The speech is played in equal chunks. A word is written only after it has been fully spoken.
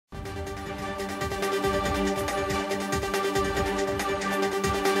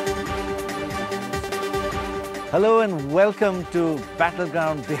Hello and welcome to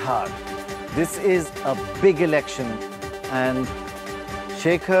Battleground Bihar. This is a big election and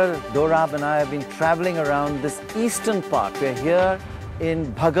Shekhar, Dorab and I have been traveling around this eastern part. We're here in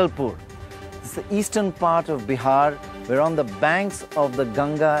Bhagalpur. It's the eastern part of Bihar. We're on the banks of the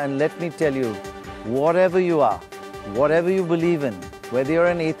Ganga, and let me tell you, whatever you are, whatever you believe in, whether you're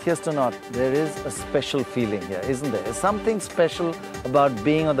an atheist or not, there is a special feeling here, isn't there? There's something special about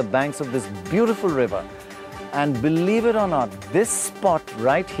being on the banks of this beautiful river. And believe it or not, this spot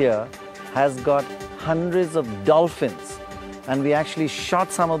right here has got hundreds of dolphins. And we actually shot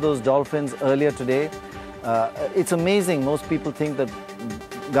some of those dolphins earlier today. It's amazing. Most people think that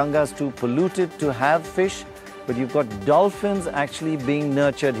Ganga is too polluted to have fish, but you've got dolphins actually being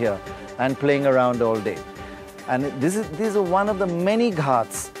nurtured here and playing around all day. And these are one of the many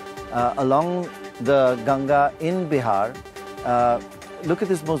ghats along the Ganga in Bihar. Look at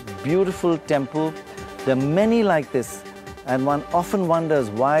this most beautiful temple. There are many like this, and one often wonders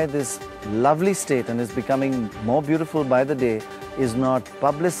why this lovely state, and it's becoming more beautiful by the day, is not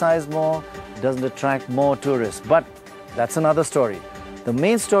publicized more, doesn't attract more tourists. But that's another story. The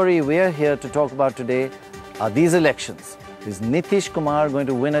main story we are here to talk about today are these elections. Is Nitish Kumar going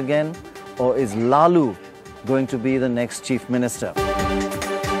to win again, or is Lalu going to be the next chief minister?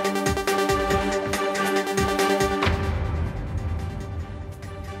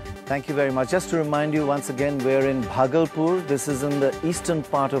 Thank you very much. Just to remind you once again, we're in Bhagalpur. This is in the eastern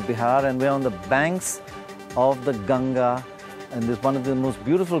part of Bihar, and we're on the banks of the Ganga, and it's one of the most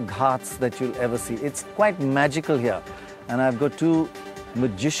beautiful ghats that you'll ever see. It's quite magical here, and I've got two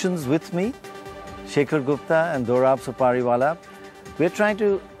magicians with me, Shekhar Gupta and Dorab Supariwala. We're trying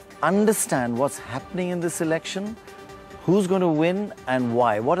to understand what's happening in this election, who's going to win and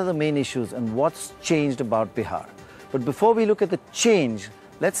why, what are the main issues and what's changed about Bihar. But before we look at the change,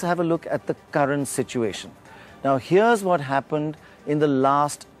 let's have a look at the current situation. Now, here's what happened in the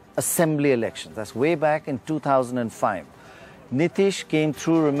last assembly elections. That's way back in 2005. Nitish came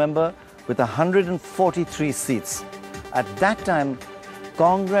through, remember, with 143 seats. At that time,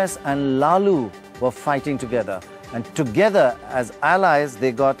 Congress and Lalu were fighting together. And together, as allies,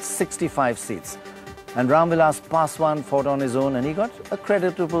 they got 65 seats. And Ramvilas Paswan fought on his own, and he got a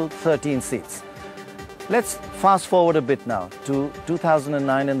creditable 13 seats. Let's fast forward a bit now to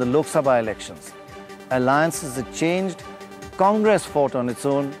 2009 in the Lok Sabha elections. Alliances had changed. Congress fought on its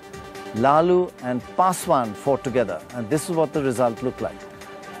own. Lalu and Paswan fought together. And this is what the result looked like.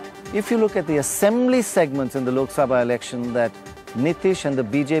 If you look at the assembly segments in the Lok Sabha election that Nitish and the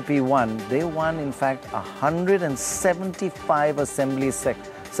BJP won, they won in fact 175 assembly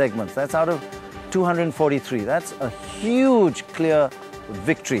segments. That's out of 243. That's a huge, clear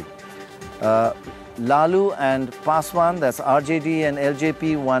victory. Lalu and Paswan, that's RJD and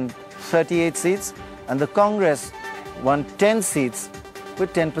LJP, won 38 seats, and the Congress won 10 seats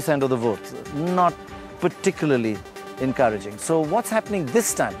with 10% of the votes. Not particularly encouraging. So what's happening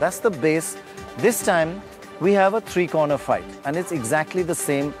this time? That's the base. This time we have a three-corner fight, and it's exactly the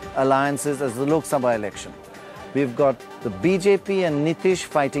same alliances as the Lok Sabha election. We've got the BJP and Nitish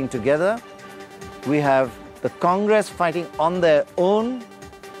fighting together. We have the Congress fighting on their own,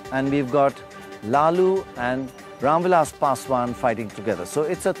 and we've got Lalu and Ramvilas Paswan fighting together. So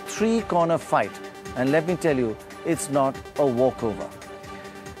it's a three-corner fight. And let me tell you, it's not a walkover.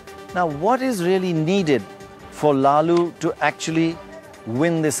 Now, what is really needed for Lalu to actually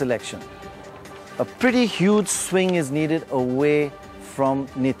win this election? A pretty huge swing is needed away from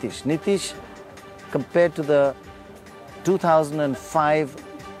Nitish. Nitish, compared to the 2005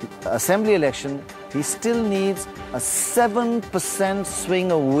 assembly election, he still needs a 7% swing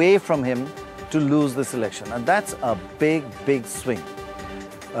away from him to lose this election, and that's a big, big swing.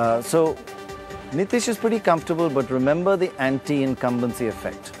 So Nitish is pretty comfortable, but remember the anti-incumbency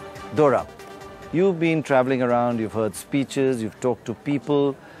effect. Dorab, you've been traveling around, you've heard speeches, you've talked to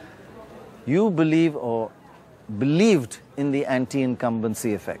people. You believe or believed in the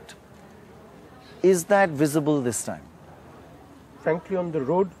anti-incumbency effect. Is that visible this time? Frankly, on the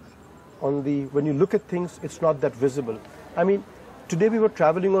road, when you look at things, it's not that visible. I mean, today we were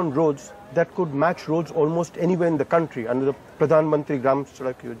traveling on roads that could match roads almost anywhere in the country under the Pradhan Mantri Gram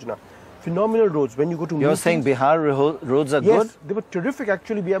Sadak Yojana. Phenomenal roads. When you go to You're saying Bihar roads are good? Yes, they were terrific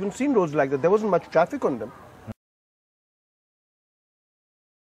actually. We haven't seen roads like that. There wasn't much traffic on them.